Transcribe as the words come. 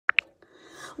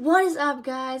What is up,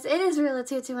 guys? It is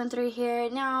Real2213 here.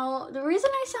 Now, the reason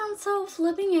I sound so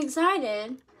flipping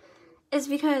excited is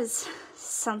because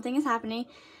something is happening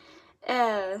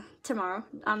tomorrow.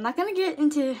 I'm not gonna get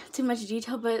into too much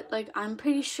detail, but like I'm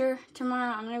pretty sure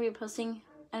tomorrow I'm gonna be posting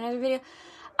another video.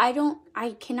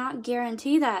 I cannot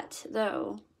guarantee that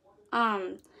though,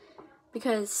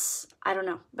 because I don't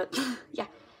know, but yeah,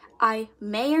 I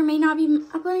may or may not be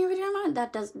uploading a video tomorrow.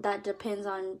 That depends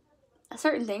on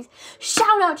certain things.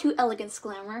 Shout out to Elegance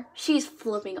Glamour. She's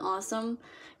flipping awesome.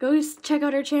 Go check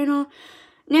out her channel.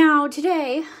 Now,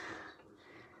 today,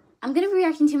 I'm going to be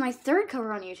reacting to my third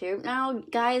cover on YouTube. Now,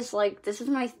 guys, like, this is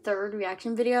my third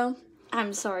reaction video.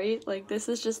 I'm sorry. Like, this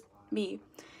is just me.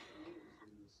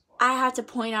 I have to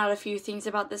point out a few things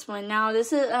about this one. Now,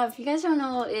 this is, if you guys don't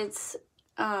know, it's,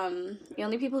 the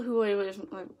only people who were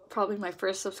probably my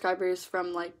first subscribers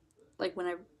from, like when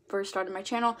I first started my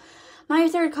channel. My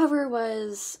third cover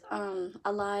was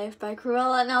Alive by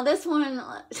Cruella. Now this one,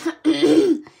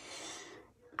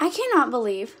 I cannot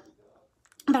believe,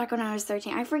 back when I was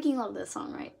 13, I freaking love this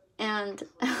song, right? And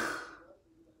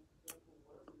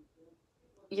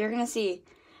you're gonna see,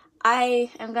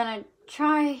 I am gonna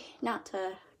try not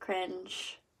to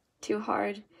cringe too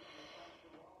hard.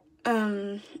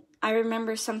 I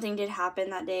remember something did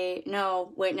happen that day.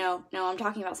 No, wait, no, I'm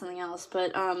talking about something else,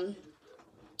 but,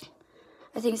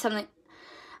 I think something,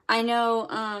 I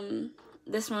know,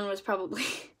 this one was probably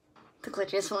the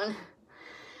glitchiest one.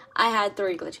 I had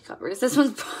 3 glitchy covers. This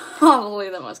one's probably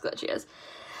the most glitchiest.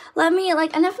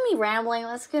 Enough of me rambling,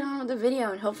 let's get on with the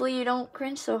video, and hopefully you don't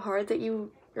cringe so hard that your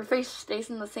face stays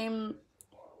in the same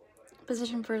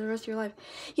position for the rest of your life.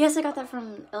 Yes, I got that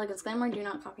from Elegance Glamour. Do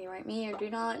not copyright me, or do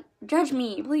not judge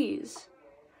me, please.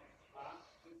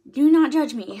 Do not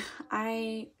judge me.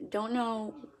 I don't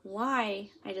know why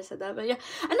I just said that, but yeah.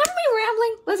 Enough of me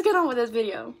rambling. Let's get on with this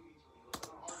video.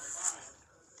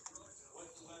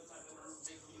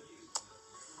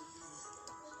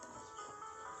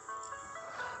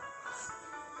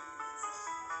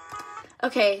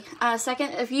 Okay,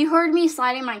 second, if you heard me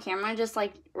sliding my camera just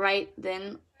like right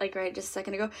then, like right just a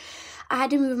second ago, I had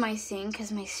to move my thing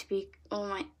because my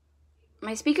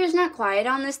speaker's not quiet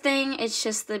on this thing. It's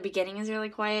just the beginning is really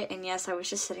quiet, and yes, I was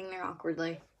just sitting there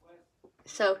awkwardly.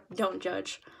 So, don't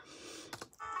judge.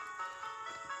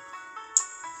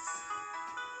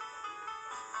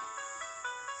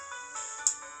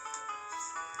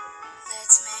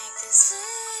 Let's make this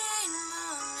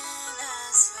moment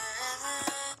last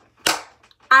forever.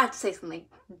 I have to say something.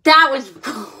 That was,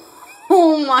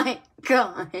 oh my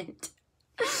god.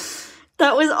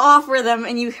 That was off rhythm,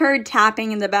 and you heard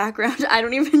tapping in the background. I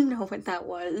don't even know what that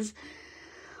was.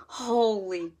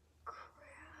 Holy crap.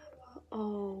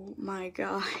 Oh my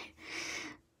god.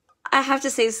 I have to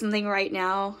say something right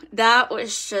now. That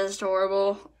was just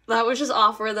horrible. That was just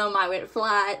off rhythm. I went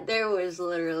flat. There was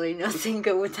literally nothing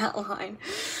good with that line.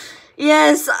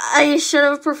 Yes, I should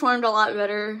have performed a lot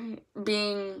better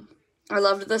I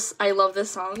love this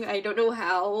song. I don't know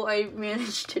how I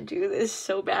managed to do this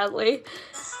so badly.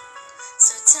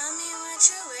 So tell me what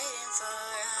you're waiting for.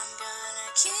 I'm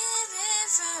gonna keep it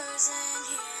frozen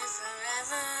here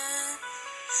forever.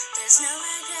 There's no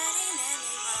regretting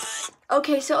anymore.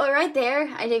 Okay, so right there,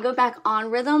 I did go back on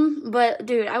rhythm, but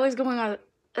dude, I was going on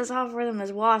as off rhythm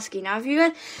as Woski. Now, if you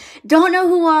guys don't know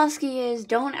who Woski is,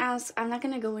 don't ask. I'm not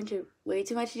gonna go into way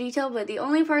too much detail, but the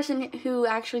only person who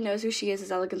actually knows who she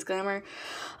is Elegance Glamour.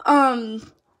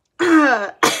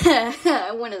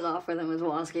 When is off rhythm is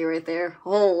Woski right there.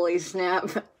 Holy snap.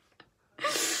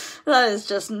 That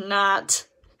is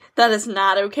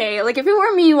not okay. Like, if it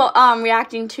were me,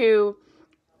 reacting to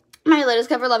my latest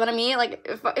cover, Love on Me, like,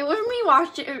 if it was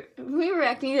me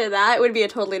reacting to that, it would be a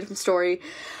totally different story.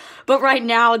 But right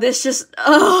now, this just,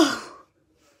 I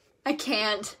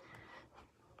can't.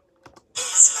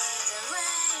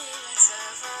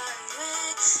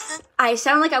 I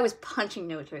sound like I was punching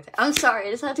notes right there. I'm sorry,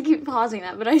 I just have to keep pausing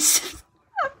that, but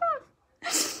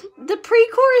the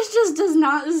pre-chorus just does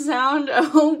not sound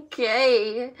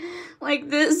okay. Like,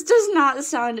 this does not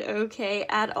sound okay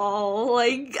at all.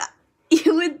 Like,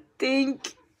 you would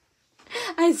think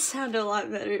I'd sound a lot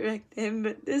better back then,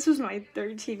 but this was my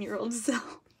 13-year-old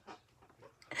self.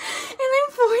 And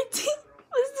I'm 14.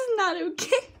 This is not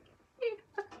okay.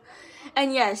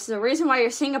 And yes, the reason why you're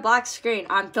seeing a black screen,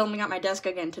 I'm filming at my desk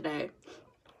again today.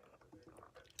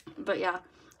 But yeah,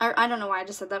 I don't know why I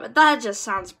just said that, but that just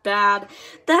sounds bad.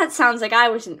 That sounds like I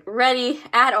wasn't ready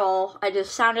at all. I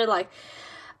just sounded like,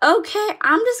 okay,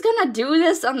 I'm just gonna do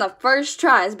this on the first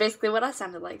try is basically what I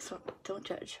sounded like, so don't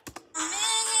judge.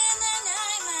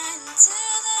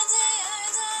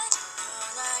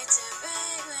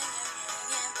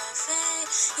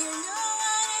 You know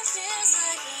what it feels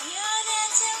like when you're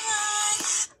dancing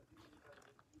blind.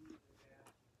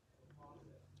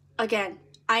 Again,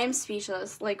 I am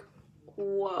speechless. Like,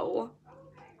 whoa.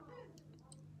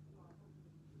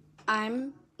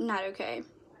 I'm not okay.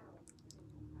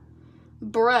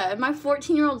 Bruh, my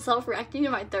 14-year-old self reacting to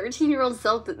my 13-year-old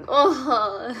self.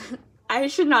 Oh, I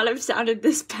should not have sounded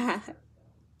this bad.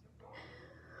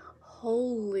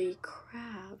 Holy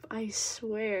crap, I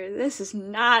swear, this is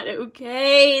not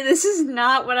okay. This is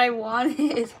not what I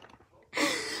wanted.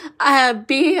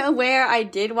 Be aware I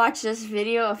did watch this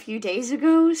video a few days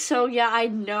ago, so yeah, I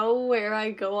know where I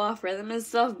go off rhythm and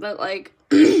stuff, but like,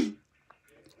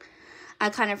 I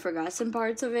kind of forgot some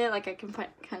parts of it. Like, I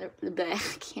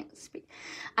can't speak.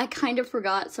 I kind of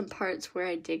forgot some parts where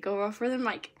I did go off rhythm.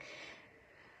 Like,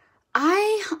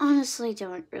 I honestly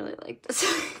don't really like this.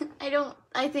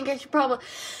 I think I should probably,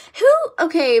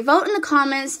 okay, vote in the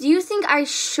comments. Do you think I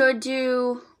should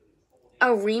do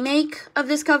a remake of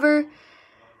this cover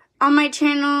on my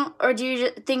channel? Or do you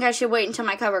think I should wait until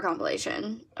my cover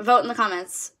compilation? Vote in the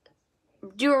comments.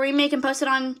 Do a remake and post it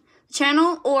on the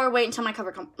channel, or wait until my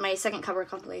second cover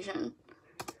compilation.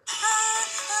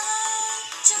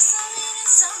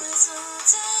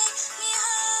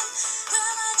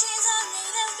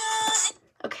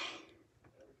 Okay.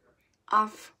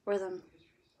 Off rhythm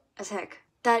as heck.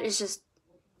 That is just,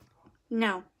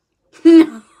 no.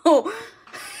 No.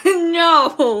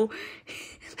 No.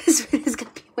 This video is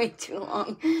gonna be way too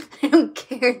long. I don't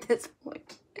care at this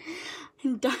point.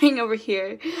 I'm dying over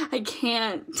here. I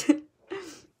can't.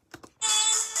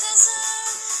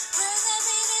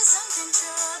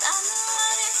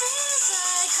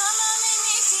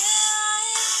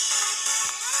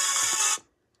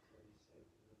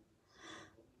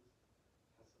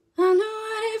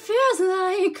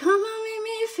 Come on, make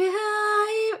me feel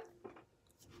like.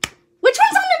 Which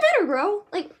one sounded better, bro?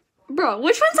 Like, bro,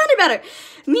 which one sounded better?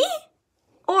 Me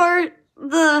or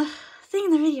the thing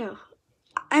in the video?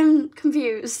 I'm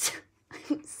confused.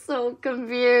 I'm so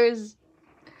confused.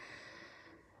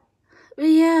 But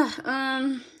yeah,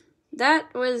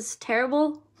 that was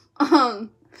terrible. That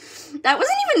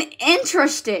wasn't even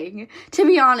interesting, to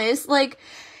be honest. Like,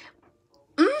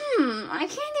 I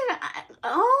can't even,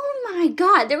 oh my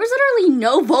god, there was literally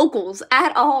no vocals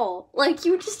at all. Like,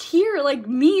 you just hear, like,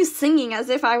 me singing as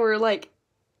if I were, like,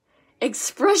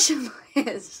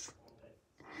 expressionless.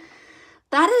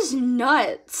 That is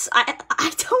nuts.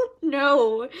 I don't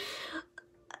know.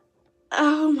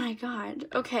 Oh my god,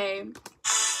 okay.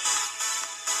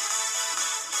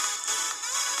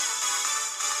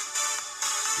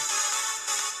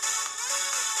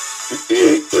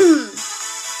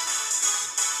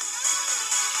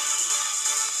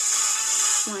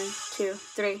 One, two,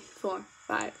 three, 4,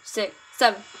 5, 6,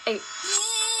 7, 8.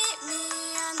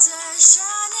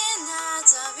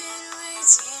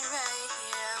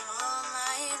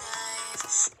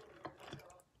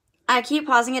 I keep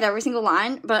pausing it every single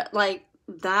line, but like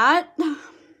that,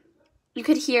 you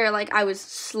could hear like I was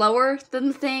slower than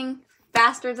the thing,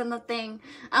 faster than the thing.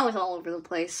 I was all over the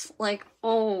place. Like,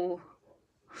 oh,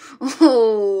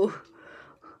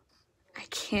 I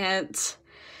can't.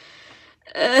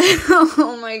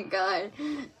 Oh my god.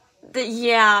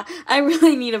 Yeah, I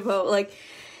really need a vote. Like,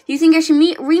 do you think I should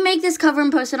remake this cover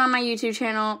and post it on my YouTube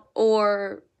channel,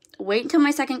 or wait until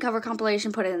my second cover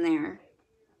compilation, put it in there?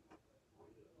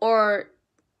 Or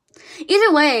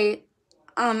either way,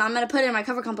 I'm gonna put it in my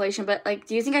cover compilation, but like,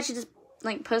 do you think I should just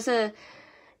like post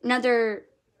another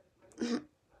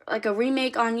like a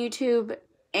remake on YouTube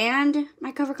and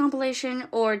my cover compilation,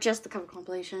 or just the cover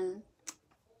compilation?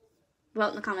 Vote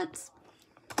in the comments.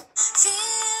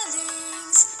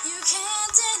 Feelings, you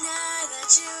can't deny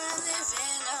that you are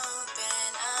living.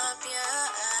 Open up your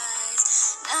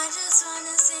eyes. I just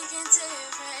wanna sink into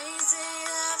your crazy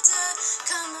laughter.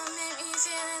 Come on, make me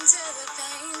feel into the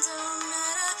pain. Don't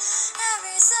matter.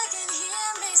 Every second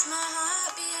here makes my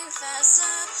heart beat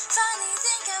faster. Finally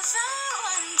think I found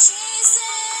what I'm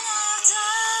chasing after.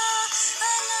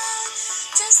 I know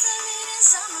just the beat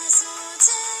inside my soul.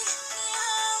 Take me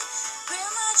home where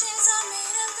my dreams are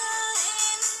made of gold.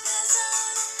 In the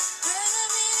zone where the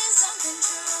beat is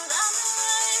uncontrolled. I know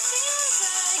what it feels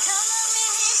like. Come on,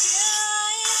 make me feel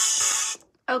like.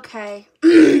 Okay.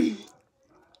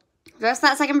 Just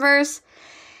that second verse,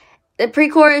 the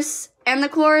pre-chorus and the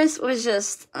chorus was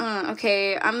just,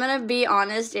 okay, I'm gonna be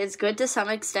honest, it's good to some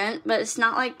extent, but it's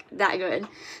not, like, that good,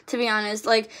 to be honest.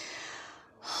 Like,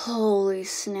 holy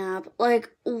snap. Like,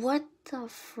 what the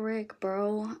frick,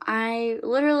 bro? I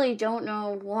literally don't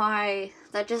know why.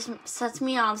 That just sets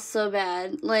me off so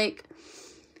bad. Like,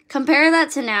 compare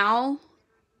that to now,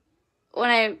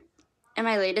 when I and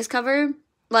my latest cover.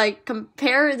 Like,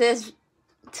 compare this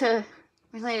to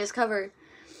my latest cover.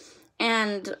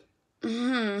 And,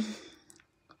 in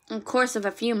the course of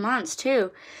a few months,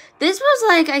 too. This was,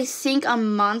 like, I think a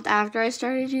month after I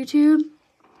started YouTube.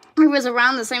 It was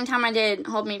around the same time I did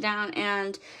Hold Me Down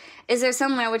and Is There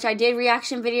Somewhere, which I did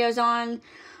reaction videos on.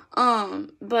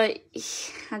 But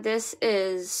this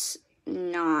is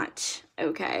not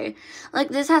okay. Like,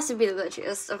 this has to be the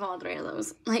glitchiest of all three of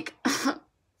those. Like,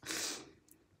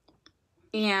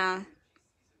 yeah,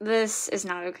 this is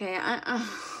not okay.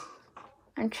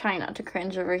 I'm trying not to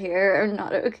cringe over here. I'm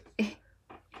not okay.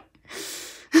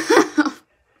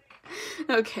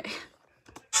 Okay.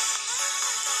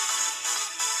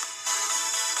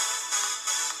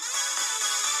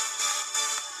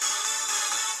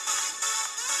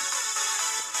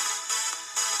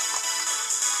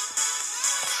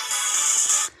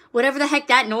 Whatever the heck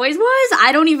that noise was,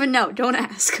 I don't even know. Don't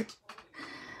ask.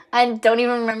 I don't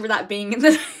even remember that being in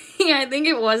the thing. I think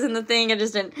it was in the thing. I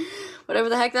just didn't. Whatever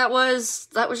the heck that was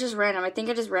just random. I think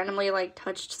I just randomly, like,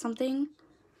 touched something.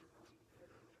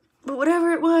 But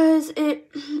whatever it was,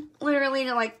 it literally,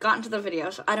 like, got into the video.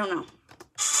 So I don't know.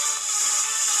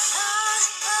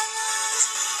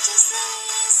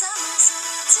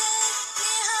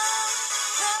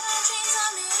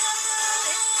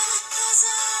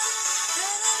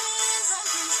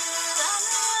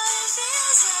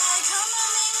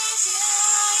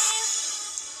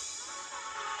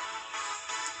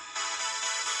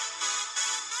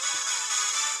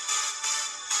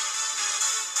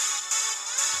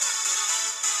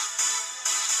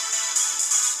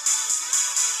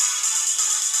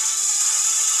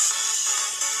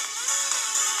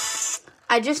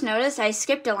 I just noticed I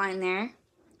skipped a line there.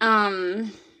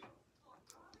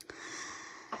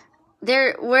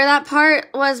 Where that part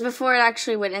was before it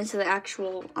actually went into the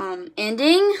actual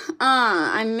ending,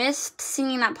 I missed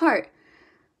singing that part.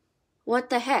 What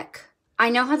the heck? I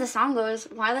know how the song goes.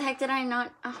 Why the heck did I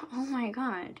not? Oh my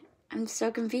god. I'm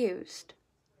so confused.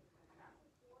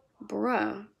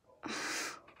 Bruh.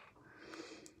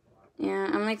 Yeah,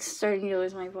 I'm like starting to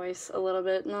lose my voice a little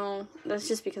bit. No, that's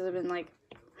just because I've been like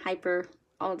hyper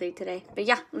all day today. But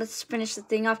yeah, let's finish the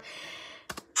thing off.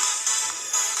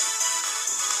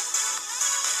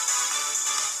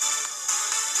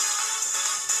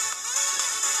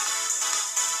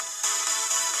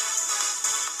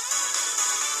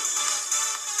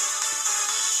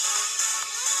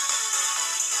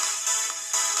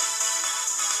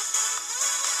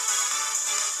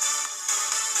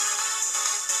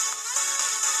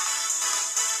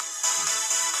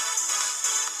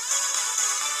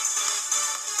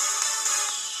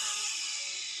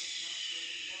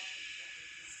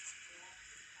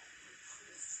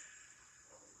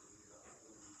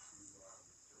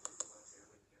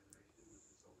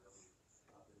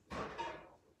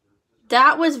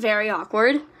 That was very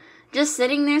awkward. Just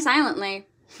sitting there silently.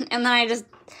 And then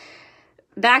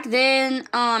back then,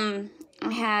 I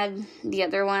had the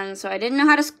other one, so I didn't know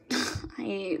how to,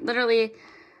 I literally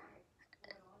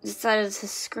decided to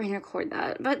screen record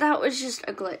that. But that was just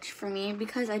a glitch for me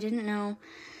because I didn't know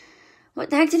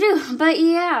what the heck to do. But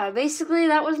yeah, basically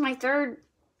that was my third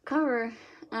cover.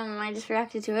 I just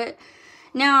reacted to it.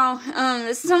 Now,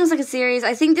 this is almost like a series.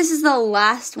 I think this is the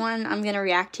last one I'm going to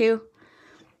react to.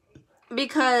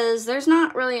 Because there's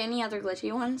not really any other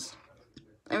glitchy ones.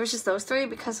 It was just those three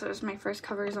because it was my first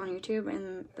covers on YouTube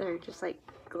and they're just like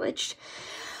glitched.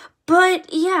 But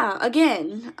yeah,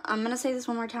 again, I'm going to say this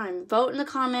one more time. Vote in the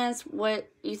comments what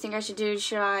you think I should do.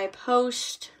 Should I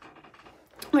post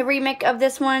my remake of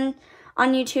this one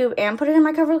on YouTube and put it in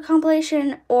my cover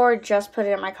compilation or just put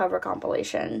it in my cover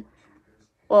compilation?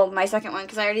 Well, my second one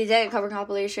because I already did a cover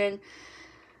compilation.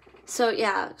 So,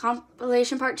 yeah,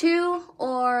 compilation part 2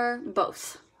 or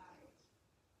both.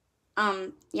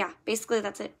 Yeah, basically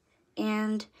that's it.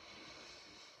 And,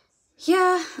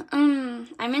 yeah,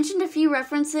 I mentioned a few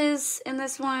references in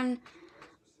this one.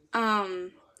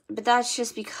 But that's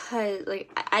just because,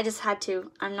 like, I just had to.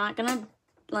 I'm not gonna,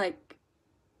 like,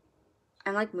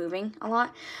 I'm, like, moving a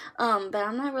lot. But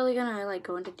I'm not really gonna, like,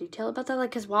 go into detail about that. Like,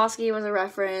 because Woski was a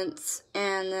reference,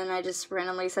 and then I just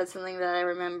randomly said something that I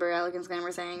remember Elegance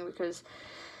Glamour saying, because,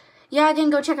 yeah,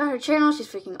 again, go check out her channel. She's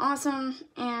freaking awesome.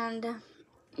 And,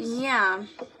 yeah.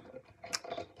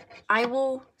 I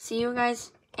will see you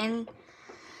guys in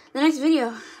the next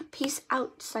video. Peace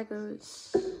out,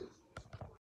 psychos.